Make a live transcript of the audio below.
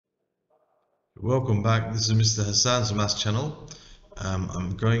Welcome back. This is Mr. Hassan's Maths channel.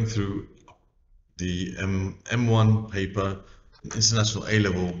 I'm going through the M1 paper, International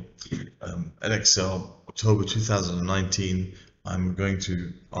A-Level, Edexcel, October 2019. I'm going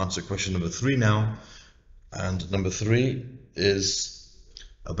to answer question number 3 now. And number 3 is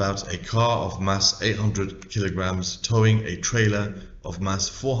about a car of mass 800 kilograms towing a trailer of mass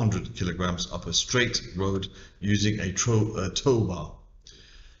 400 kilograms up a straight road using a tow bar.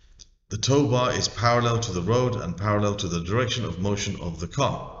 The tow bar is parallel to the road and parallel to the direction of motion of the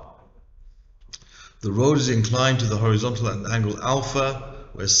car. The road is inclined to the horizontal at an angle alpha,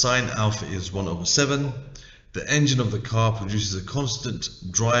 where sine alpha is 1/7. The engine of the car produces a constant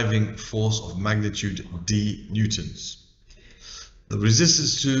driving force of magnitude d newtons. The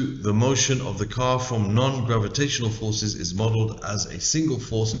resistance to the motion of the car from non-gravitational forces is modeled as a single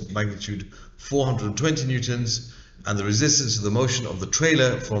force of magnitude 420 newtons, and the resistance to the motion of the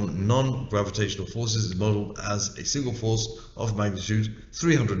trailer from non-gravitational forces is modeled as a single force of magnitude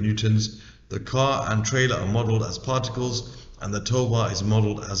 300 newtons. The car and trailer are modeled as particles, and the tow bar is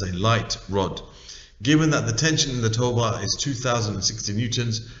modeled as a light rod. Given that the tension in the tow bar is 2060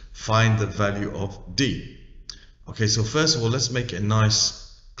 newtons, find the value of D. Okay, so first of all, let's make a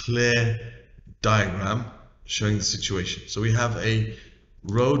nice clear diagram showing the situation. So we have a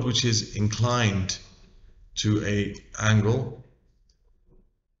road which is inclined to an angle.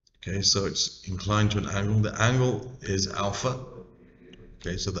 Okay, so it's inclined to an angle. The angle is alpha.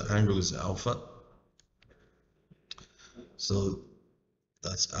 Okay, so the angle is alpha. So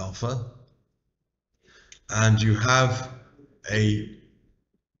that's alpha. And you have a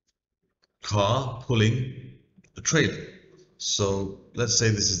car pulling a trailer. So let's say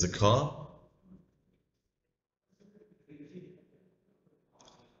this is the car.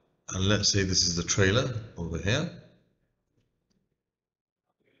 And let's say this is the trailer over here.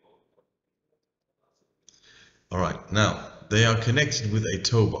 All right, now they are connected with a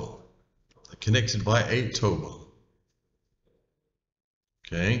tow bar. They're connected by a tow bar.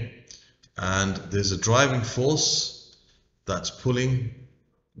 Okay, and there's a driving force that's pulling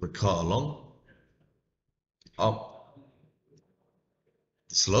the car along up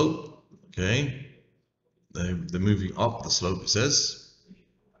the slope. Okay, they're moving up the slope, it says.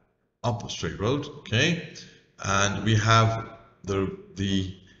 Up a straight road, okay, and we have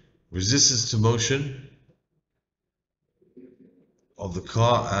the resistance to motion of the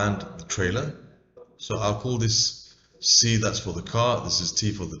car and the trailer. So I'll call this C, that's for the car, this is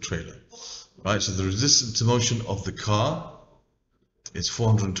T for the trailer. Right, so the resistance to motion of the car is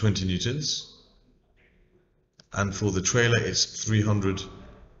 420 newtons, and for the trailer it's 300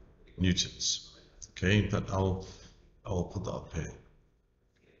 newtons. Okay, in fact I'll put that up here.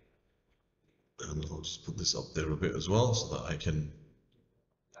 And I'll just put this up there a bit as well so that I can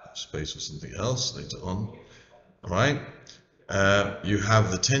have space for something else later on. Alright, you have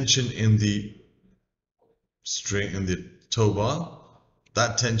the tension in the string, in the tow bar.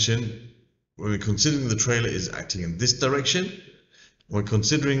 That tension, when we're considering the trailer, is acting in this direction. When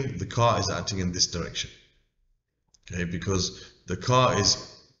considering the car, is acting in this direction. Okay, because the car is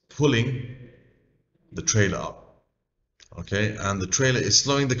pulling the trailer up. Okay, and the trailer is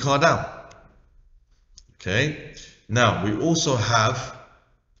slowing the car down. Okay, now we also have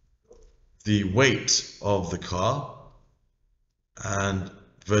the weight of the car and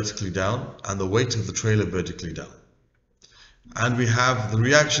vertically down, and the weight of the trailer vertically down. And we have the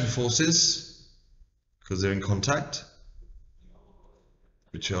reaction forces, because they're in contact,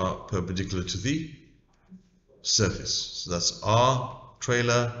 which are perpendicular to the surface. So that's R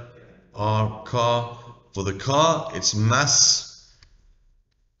trailer, R car. For the car, its mass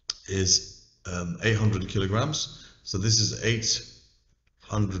is 800 kilograms, so this is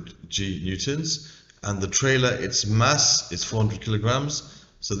 800 G newtons, and the trailer, its mass is 400 kilograms,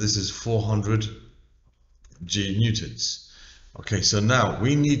 so this is 400 G newtons. Okay, so now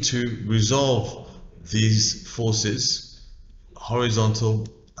we need to resolve these forces, horizontal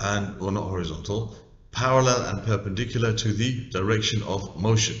and, or not horizontal, parallel and perpendicular to the direction of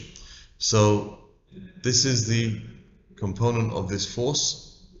motion. So this is the component of this force,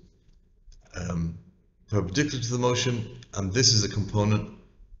 perpendicular to the motion, and this is a component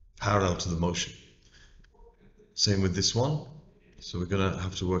parallel to the motion. Same with this one. So we're going to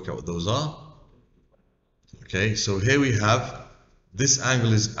have to work out what those are. Okay, so here we have this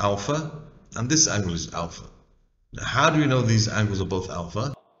angle is alpha and this angle is alpha. Now, how do we know these angles are both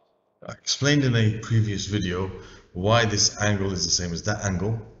alpha? I explained in a previous video why this angle is the same as that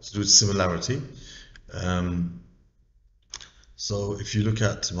angle, to do with similarity. So if you look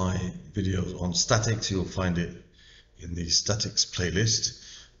at my videos on statics, you'll find it in the statics playlist.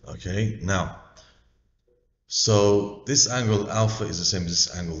 Okay, now So this angle alpha is the same as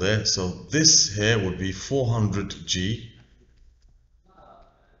this angle there. So this here would be 400G.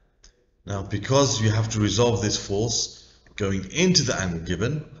 Now, because you have to resolve this force going into the angle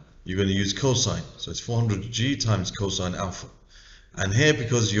given, you're going to use cosine. So it's 400G times cosine alpha. And here,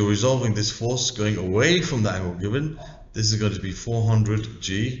 because you're resolving this force going away from the angle given, this is going to be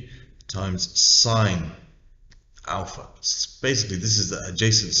 400G times sine alpha. Basically, this is the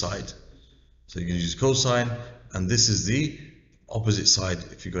adjacent side. So you can use cosine, and this is the opposite side.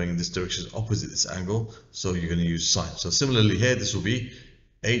 If you're going in this direction, opposite this angle, so you're going to use sine. So similarly here, this will be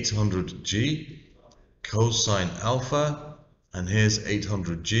 800G cosine alpha, and here's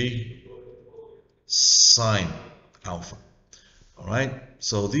 800G sine alpha. Alright,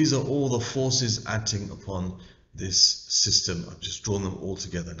 so these are all the forces acting upon this system. I've just drawn them all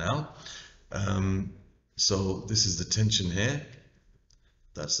together now. So this is the tension here.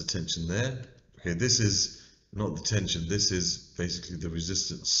 That's the tension there. Okay, this is not the tension. This is basically the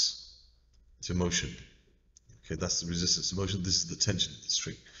resistance to motion. Okay, that's the resistance to motion. This is the tension of the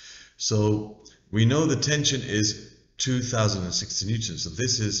string. So we know the tension is 2060 newtons. So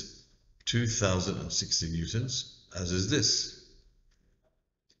this is 2060 newtons, as is this.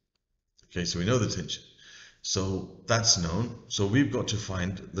 Okay, so we know the tension. So that's known. So we've got to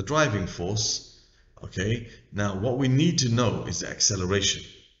find the driving force. Okay, now what we need to know is the acceleration.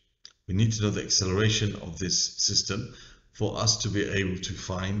 We need to know the acceleration of this system for us to be able to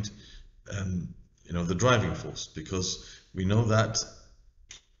find the driving force, because we know that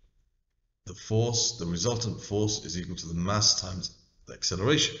the force, the resultant force, is equal to the mass times the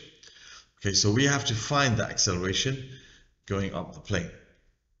acceleration. Okay, so we have to find that acceleration going up the plane.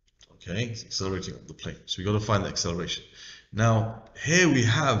 Okay, it's accelerating up the plane. So we've got to find the acceleration. Now, here we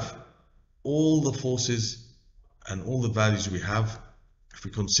have all the forces and all the values we have if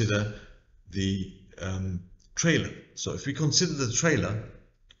we consider the trailer. So if we consider the trailer,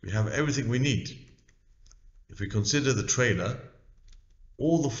 we have everything we need. If we consider the trailer,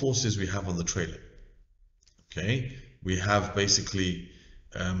 all the forces we have on the trailer. Okay, we have basically,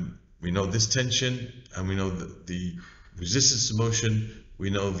 we know this tension, and we know the resistance to motion, we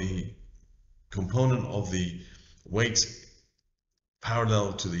know the component of the weight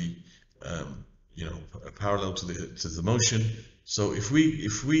parallel to the parallel to the motion. So if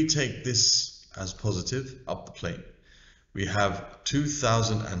we take this as positive up the plane, we have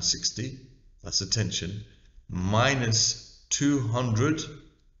 2060, that's the tension, minus 200,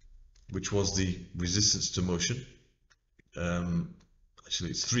 which was the resistance to motion.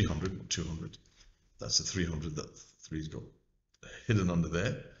 Actually it's 300, not 200. That's a 300, that 3's got hidden under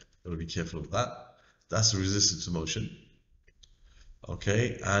there. Got to be careful of that. That's the resistance to motion.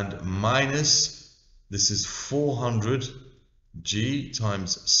 Okay, and minus, this is 400 G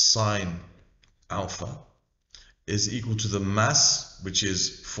times sine alpha is equal to the mass, which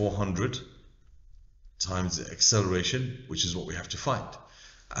is 400, times the acceleration, which is what we have to find.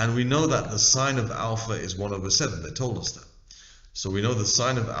 And we know that the sine of alpha is 1/7. They told us that. So we know the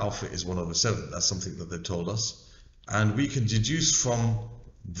sine of alpha is 1/7. That's something that they told us. And we can deduce from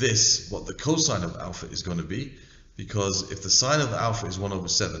this what the cosine of alpha is going to be, because if the sine of alpha is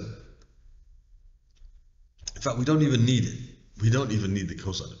 1/7, in fact, we don't even need it. We don't even need the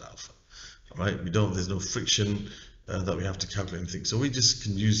cosine of alpha. All right, there's no friction that we have to calculate anything. So we just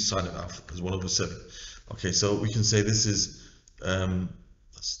can use sine of alpha as 1/7. Okay, so we can say this is,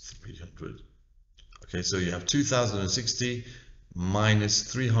 that's 300. Okay, so you have 2060 minus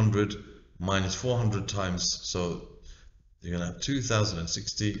 300 minus 400 times, so you're going to have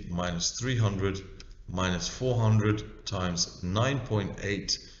 2060 minus 300 minus 400 times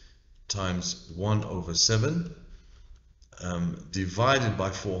 9.8 times 1/7 divided by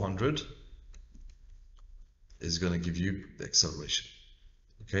 400 is going to give you the acceleration.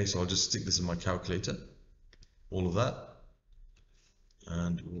 Okay, so I'll just stick this in my calculator, all of that,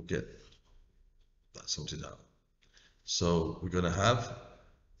 and we'll get that sorted out. So we're going to have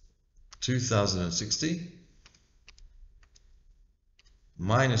 2060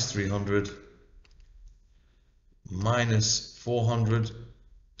 minus 300 minus 400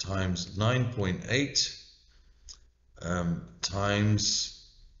 times 9.8 times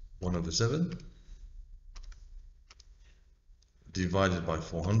 1/7 divided by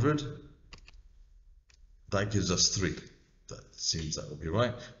 400. That gives us 3. That seems that will be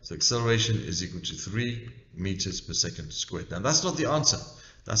right. So acceleration is equal to 3 meters per second squared. Now that's not the answer.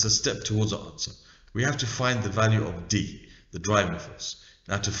 That's a step towards the answer. We have to find the value of D, the driving force.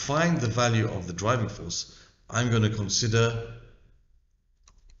 Now to find the value of the driving force, I'm going to consider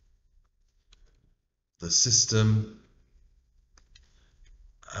the system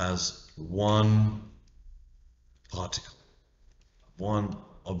as one particle, one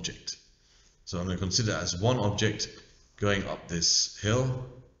object. So I'm going to consider it as one object going up this hill,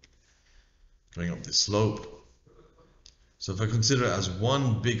 going up this slope. So if I consider it as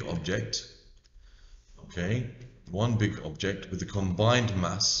one big object, okay, one big object with the combined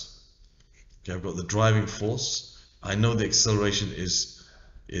mass, okay, I've got the driving force. I know the acceleration is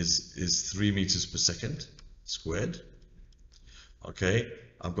 3 meters per second squared. Okay,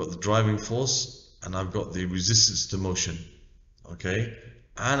 I've got the driving force and I've got the resistance to motion. Okay,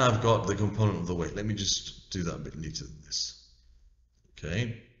 and I've got the component of the weight. Let me just do that a bit neater than this.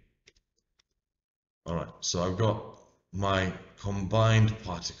 Okay, alright, so I've got my combined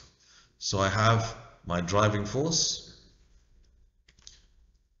particle. So I have my driving force,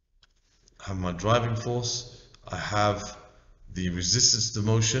 I have the resistance to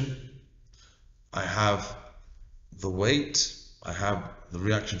motion, I have the weight, I have the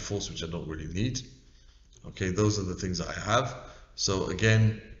reaction force, which I don't really need. Okay, those are the things that I have. So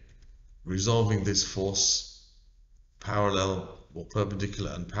again, resolving this force parallel or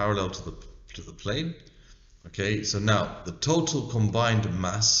perpendicular and parallel to the plane. Okay, so now the total combined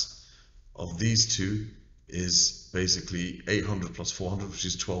mass of these two is basically 800 plus 400, which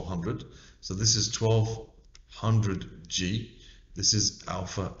is 1200. So this is 1200 G. This is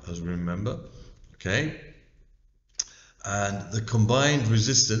alpha, as we remember. Okay, and the combined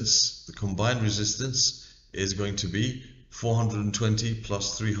resistance is going to be 420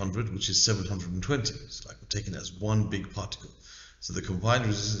 plus 300, which is 720. It's like we're taking it as one big particle. So the combined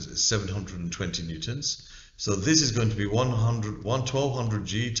resistance is 720 newtons. So this is going to be 1200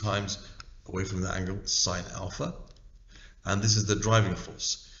 G times, away from the angle, sine alpha. And this is the driving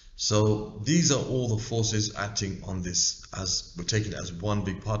force. So these are all the forces acting on this, as we're taking it as one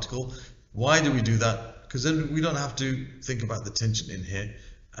big particle. Why do we do that? Because then we don't have to think about the tension in here.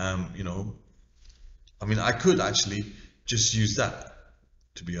 You know, I mean, I could actually just use that,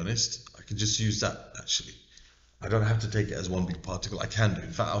 to be honest. I could just use that, actually. I don't have to take it as one big particle. I can do.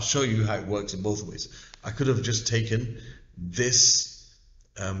 In fact, I'll show you how it works in both ways. I could have just taken this,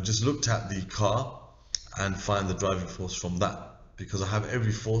 just looked at the car and find the driving force from that, because I have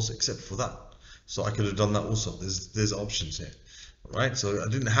every force except for that. So I could have done that also. There's options here. All right, so I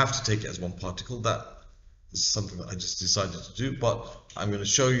didn't have to take it as one particle. That is something that I just decided to do, but I'm going to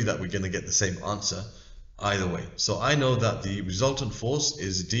show you that we're going to get the same answer either way. So I know that the resultant force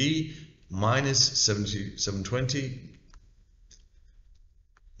is D minus 720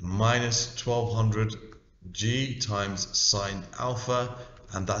 minus 1200 G times sine alpha,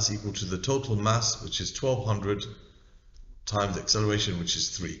 and that's equal to the total mass, which is 1200 times the acceleration, which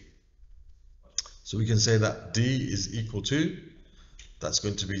is 3. So we can say that D is equal to, that's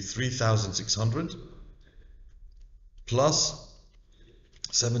going to be 3600 plus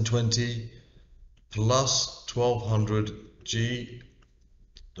 720 plus 1200 G.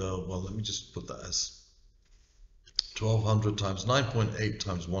 Well, let me just put that as 1200 times 9.8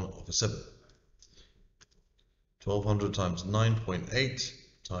 times 1 over 7. 1200 times 9.8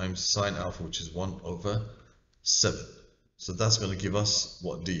 times sine alpha, which is 1 over 7. So that's going to give us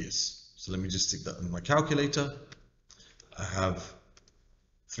what D is. So let me just stick that in my calculator. I have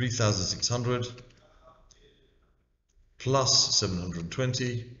 3600 plus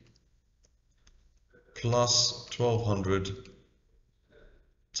 720 plus 1200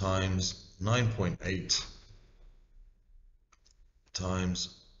 times 9.8 times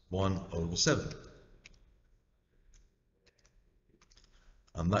 1 over 7.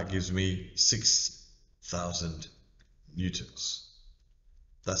 And that gives me 6,000 newtons.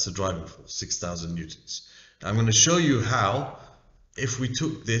 That's the driving force, 6,000 newtons. Now I'm going to show you how, if we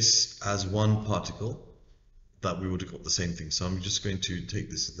took this as one particle, that we would have got the same thing. So I'm just going to take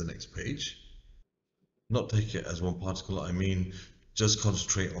this to the next page. Not take it as one particle, I mean just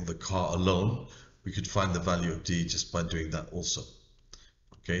concentrate on the car alone. We could find the value of D just by doing that also.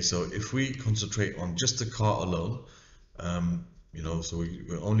 Okay, so if we concentrate on just the car alone, you know, so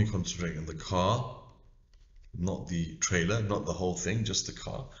we're only concentrating on the car, not the trailer, not the whole thing, just the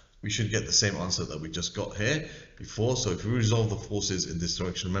car, we should get the same answer that we just got here before. So if we resolve the forces in this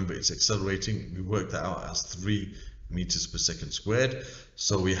direction, remember it's accelerating, we work that out as 3 meters per second squared.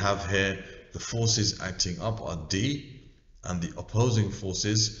 So we have here the forces acting up are D, and the opposing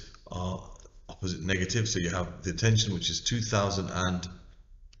forces are opposite negative. So you have the tension, which is 2000 and,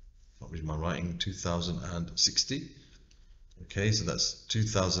 what is my writing, 2060. Okay, so that's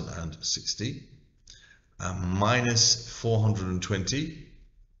 2060, minus 420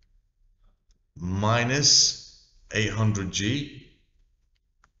 minus 800 G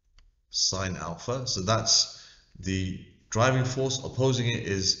sine alpha. So that's the driving force. Opposing it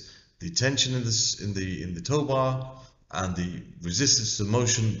is the tension in the tow bar, and the resistance to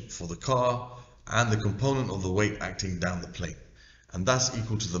motion for the car, and the component of the weight acting down the plane. And that's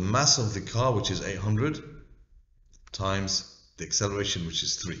equal to the mass of the car, which is 800, times the acceleration, which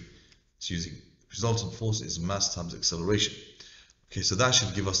is 3. It's using resultant force is mass times acceleration. Okay, so that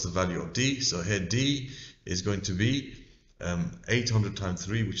should give us the value of D. So here D is going to be 800 times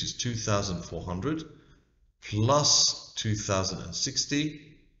 3, which is 2,400, plus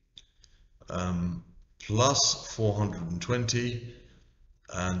 2,060, plus 420,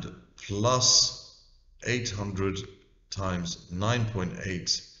 and plus 800 times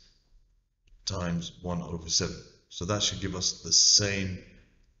 9.8 times 1 over 7. So that should give us the same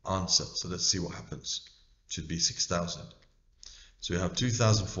answer. So let's see what happens. It should be 6,000. So we have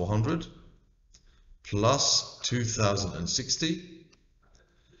 2,400 plus 2,060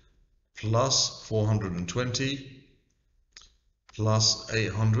 plus 420 plus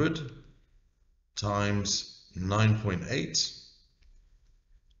 800 times 9.8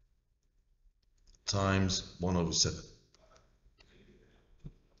 times 1 over 7.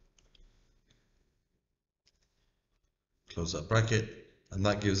 Close that bracket, and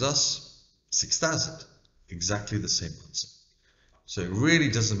that gives us 6,000. Exactly the same answer. So it really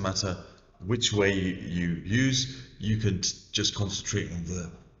doesn't matter which way you use. You can just concentrate on the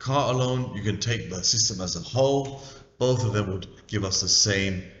car alone. You can take the system as a whole. Both of them would give us the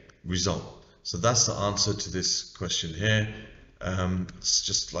same result. So that's the answer to this question here. It's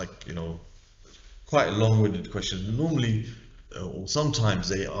just like, quite a long-winded question. Normally, or sometimes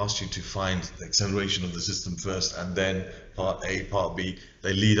they ask you to find the acceleration of the system first, and then part A, part B.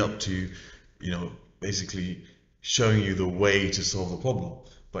 They lead up to, basically showing you the way to solve the problem.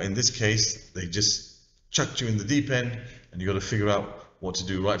 But in this case, they just chucked you in the deep end, and you got to figure out what to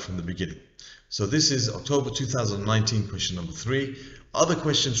do right from the beginning. So this is October 2019 question number 3. Other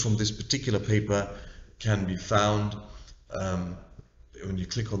questions from this particular paper can be found when you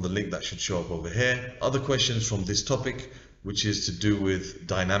click on the link that should show up over here. Other questions from this topic, which is to do with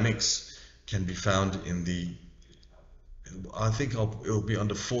dynamics, can be found in the, I think it will be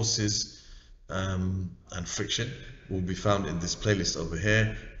under forces and friction, will be found in this playlist over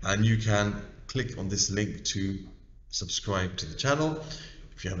here, and you can click on this link to subscribe to the channel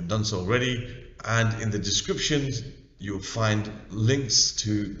if you haven't done so already. And in the description you'll find links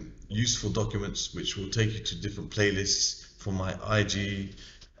to useful documents which will take you to different playlists for my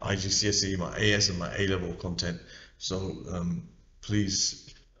IGCSE, my AS and my A-level content. So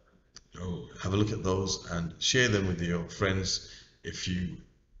please have a look at those and share them with your friends if you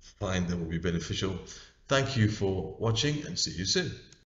find they will be beneficial. Thank you for watching, and see you soon.